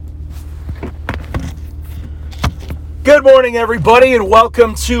Good morning, everybody, and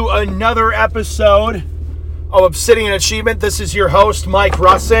welcome to another episode of Obsidian Achievement. This is your host, Mike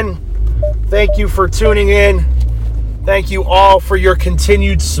Russin. Thank you for tuning in. Thank you all for your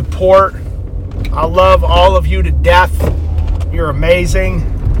continued support. I love all of you to death. You're amazing.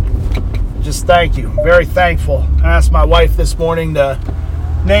 Just thank you. Very thankful. I asked my wife this morning to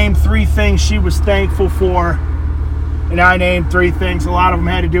name 3 things she was thankful for, and I named 3 things. A lot of them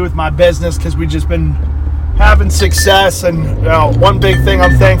had to do with my business because we've just been having success, and one big thing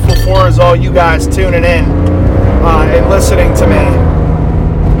I'm thankful for is all you guys tuning in and listening to me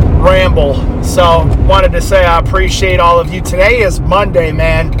ramble. So wanted to say I appreciate all of you. Today is Monday,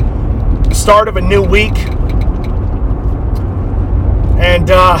 man. Start of a new week.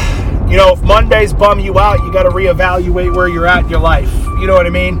 And if Mondays bum you out, you got to reevaluate where you're at in your life. You know what I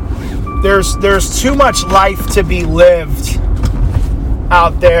mean? There's too much life to be lived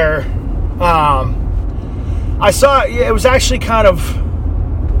out there. I saw it was actually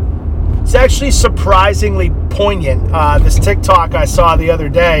surprisingly poignant. This TikTok I saw the other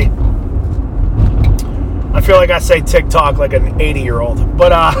day. I feel like I say TikTok like an 80-year-old,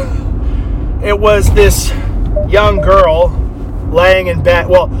 but it was this young girl laying in bed.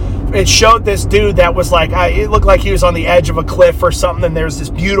 Well, it showed this dude that was like, it looked like he was on the edge of a cliff or something, and there's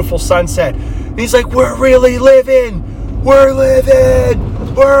this beautiful sunset. And he's like, "We're really living. We're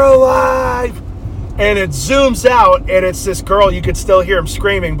living. We're alive." And it zooms out, and it's this girl. You could still hear him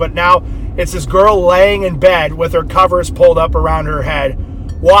screaming, but now it's this girl laying in bed with her covers pulled up around her head,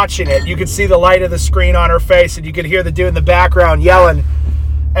 watching it. You could see the light of the screen on her face, and you could hear the dude in the background yelling.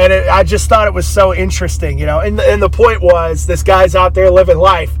 And I just thought it was so interesting, And the point was, this guy's out there living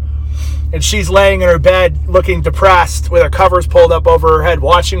life, and she's laying in her bed looking depressed with her covers pulled up over her head,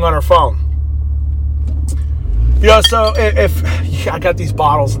 watching on her phone. So if I got these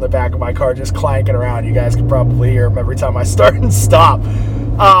bottles in the back of my car just clanking around, you guys can probably hear them every time I start and stop.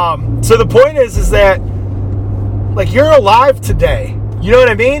 So the point is that, like, you're alive today. You know what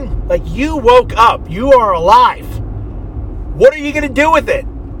I mean? Like, you woke up. You are alive. What are you going to do with it?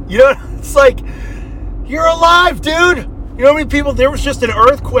 It's like, you're alive, dude. You know how many people, there was just an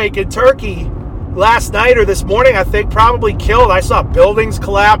earthquake in Turkey last night or this morning, I think, probably killed. I saw buildings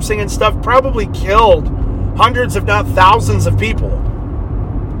collapsing and stuff, probably killed hundreds, if not thousands of people.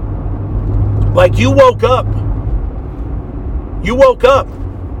 Like, you woke up. You woke up.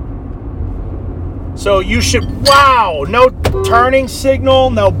 So you should, no turning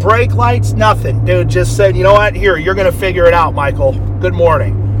signal, no brake lights, nothing. Dude just said, you know what? Here, you're going to figure it out, Michael. Good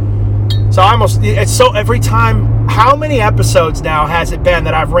morning. So every time, how many episodes now has it been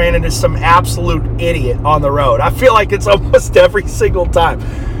that I've ran into some absolute idiot on the road? I feel like it's almost every single time.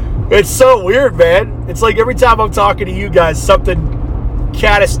 It's so weird, man. It's like every time I'm talking to you guys, something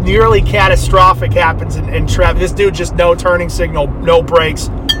nearly catastrophic happens in traffic. This dude just no turning signal, no brakes,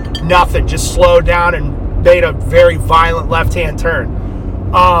 nothing. Just slowed down and made a very violent left-hand turn.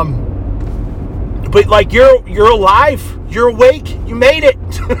 But like, you're alive. You're awake. You made it.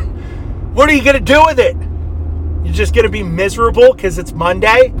 What are you going to do with it? You're just going to be miserable because it's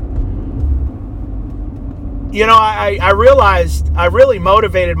Monday? I realized I really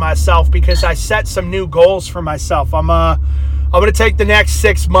motivated myself because I set some new goals for myself. I'm going to take the next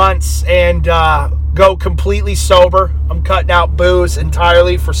 6 months and go completely sober. I'm cutting out booze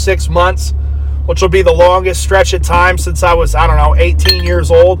entirely for 6 months, which will be the longest stretch of time since I was, 18 years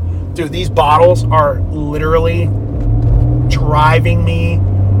old. Dude, these bottles are literally driving me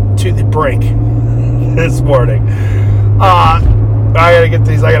to the brink this morning. I got to get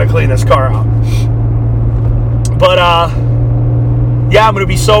these. I got to clean this car out. But, I'm going to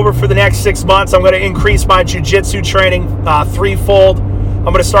be sober for the next 6 months. I'm going to increase my jiu-jitsu training threefold. I'm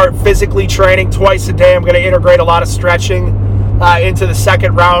going to start physically training twice a day. I'm going to integrate a lot of stretching into the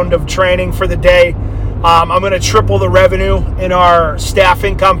second round of training for the day. I'm going to triple the revenue in our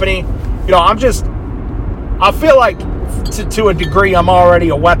staffing company. I feel like to a degree I'm already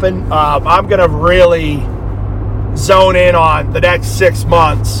a weapon. I'm going to really zone in on the next 6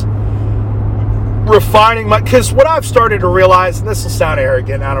 months. Refining because what I've started to realize, and this will sound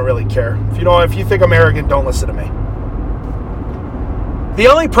arrogant, I don't really care. If you think I'm arrogant, don't listen to me. The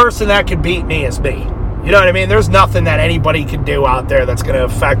only person that can beat me is me. You know what I mean? There's nothing that anybody can do out there that's going to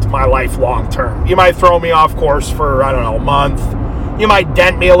affect my life long term. You might throw me off course for, a month. You might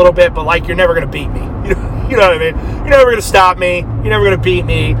dent me a little bit, but you're never going to beat me. You know what I mean? You're never going to stop me. You're never going to beat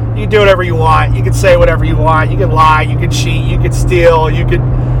me. You can do whatever you want. You can say whatever you want. You can lie. You can cheat. You can steal. You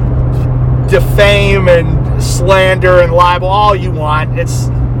can defame and slander and libel all you want. You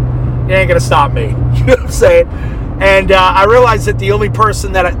ain't going to stop me. You know what I'm saying? And I realized that the only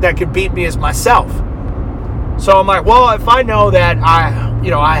person that could beat me is myself. So I'm like, well, if I know that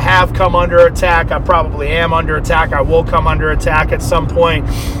I have come under attack, I probably am under attack, I will come under attack at some point.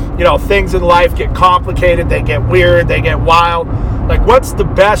 Things in life get complicated, they get weird, they get wild. Like, what's the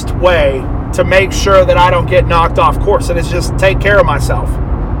best way to make sure that I don't get knocked off course? And it's just take care of myself.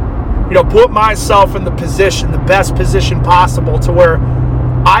 Put myself in the best position possible to where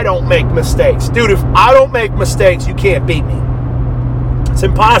I don't make mistakes. Dude, if I don't make mistakes, you can't beat me. It's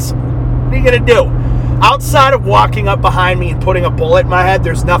impossible. What are you going to do? Outside of walking up behind me and putting a bullet in my head,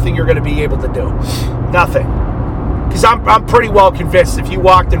 there's nothing you're going to be able to do. Nothing. Because I'm pretty well convinced if you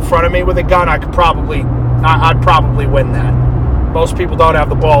walked in front of me with a gun, I'd probably win that. Most people don't have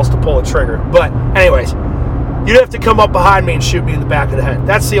the balls to pull a trigger. But anyways, you'd have to come up behind me and shoot me in the back of the head.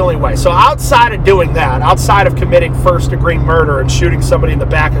 That's the only way. So outside of doing that, outside of committing first-degree murder and shooting somebody in the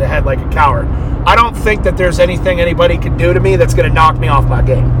back of the head like a coward, I don't think that there's anything anybody can do to me that's going to knock me off my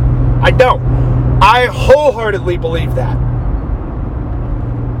game. I don't. I wholeheartedly believe that.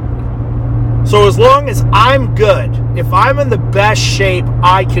 So as long as I'm good, if I'm in the best shape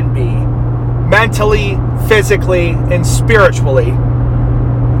I can be, mentally, physically, and spiritually,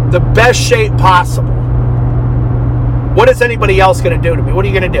 the best shape possible, what is anybody else going to do to me? What are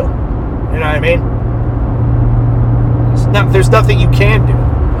you going to do? You know what I mean? There's nothing you can do.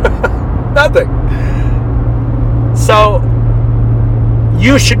 Nothing. So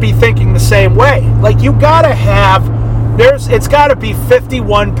you should be thinking the same way. Like, you gotta have, it's gotta be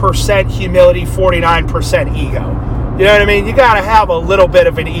 51% humility, 49% ego. You know what I mean? You gotta have a little bit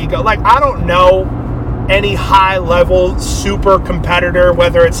of an ego. Like, I don't know any high-level super competitor,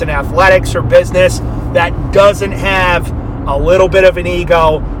 whether it's in athletics or business, that doesn't have a little bit of an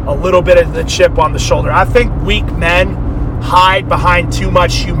ego, a little bit of the chip on the shoulder. I think weak men hide behind too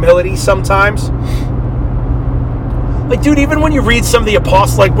much humility sometimes. Like, dude, even when you read some of the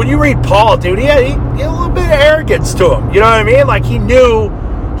apostles, like when you read Paul, dude, he had a little bit of arrogance to him. You know what I mean? Like, he knew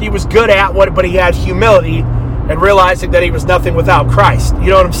he was good at what, but he had humility and realizing that he was nothing without Christ. You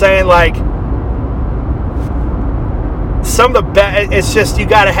know what I'm saying? Like, some of the best, it's just, you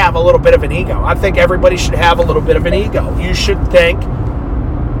got to have a little bit of an ego. I think everybody should have a little bit of an ego. You should think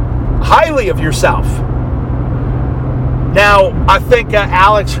highly of yourself. Now, I think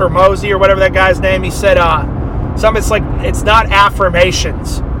Alex Hermosi, or whatever that guy's name, he said, it's not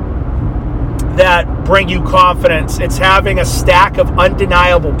affirmations that bring you confidence. It's having a stack of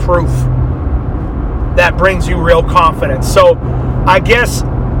undeniable proof that brings you real confidence. So I guess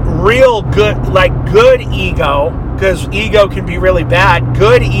real good, like good ego, because ego can be really bad.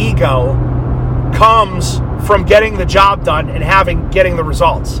 Good ego comes from getting the job done and getting the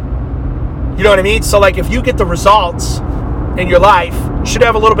results. You know what I mean? So like, if you get the results in your life, you should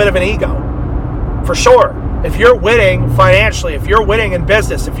have a little bit of an ego, for sure. If you're winning financially, if you're winning in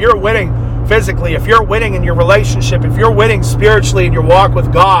business, if you're winning physically, if you're winning in your relationship, if you're winning spiritually in your walk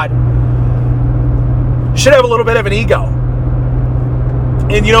with God, you should have a little bit of an ego.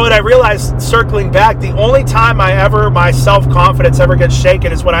 And you know what I realized, circling back, the only time my self-confidence ever gets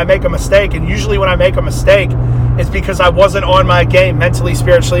shaken is when I make a mistake. And usually when I make a mistake, it's because I wasn't on my game mentally,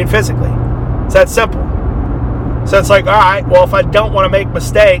 spiritually, and physically. It's that simple. So it's like, all right, well, if I don't want to make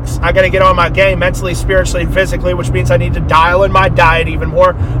mistakes, I got to get on my game mentally, spiritually, and physically, which means I need to dial in my diet even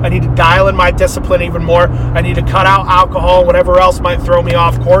more. I need to dial in my discipline even more. I need to cut out alcohol, whatever else might throw me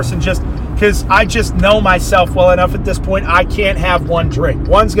off course, and just because I just know myself well enough at this point, I can't have one drink.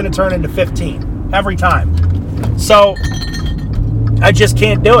 One's going to turn into 15 every time. So I just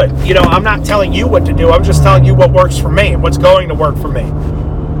can't do it. You know, I'm not telling you what to do. I'm just telling you what works for me and what's going to work for me.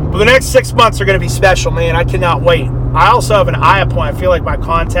 But the next 6 months are going to be special, man. I cannot wait. I also have an eye appointment. I feel like my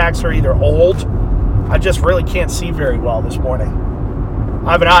contacts are either old. I just really can't see very well this morning.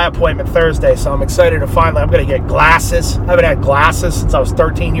 I have an eye appointment Thursday, so I'm excited to I'm going to get glasses. I haven't had glasses since I was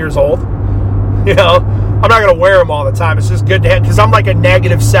 13 years old. You know, I'm not going to wear them all the time. It's just good to have, because I'm like a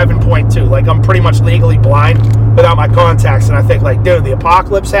negative 7.2. Like, I'm pretty much legally blind without my contacts. And I think, like, dude, the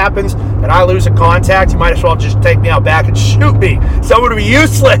apocalypse happens and I lose a contact, you might as well just take me out back and shoot me. So I'm going to be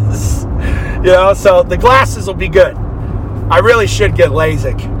useless. You know, so the glasses will be good. I really should get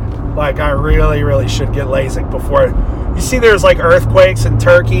LASIK. Like, I really, really should get LASIK before. You see there's, like, earthquakes in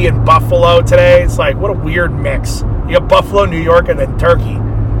Turkey and Buffalo today. It's like, what a weird mix. You got Buffalo, New York, and then Turkey.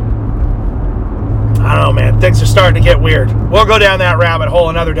 I don't know, man. Things are starting to get weird. We'll go down that rabbit hole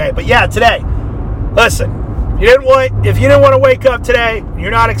another day. But yeah, today, listen, if you didn't want to wake up today, you're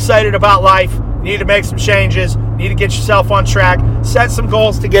not excited about life, you need to make some changes, you need to get yourself on track, set some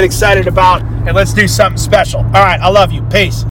goals to get excited about, and let's do something special. All right, I love you. Peace.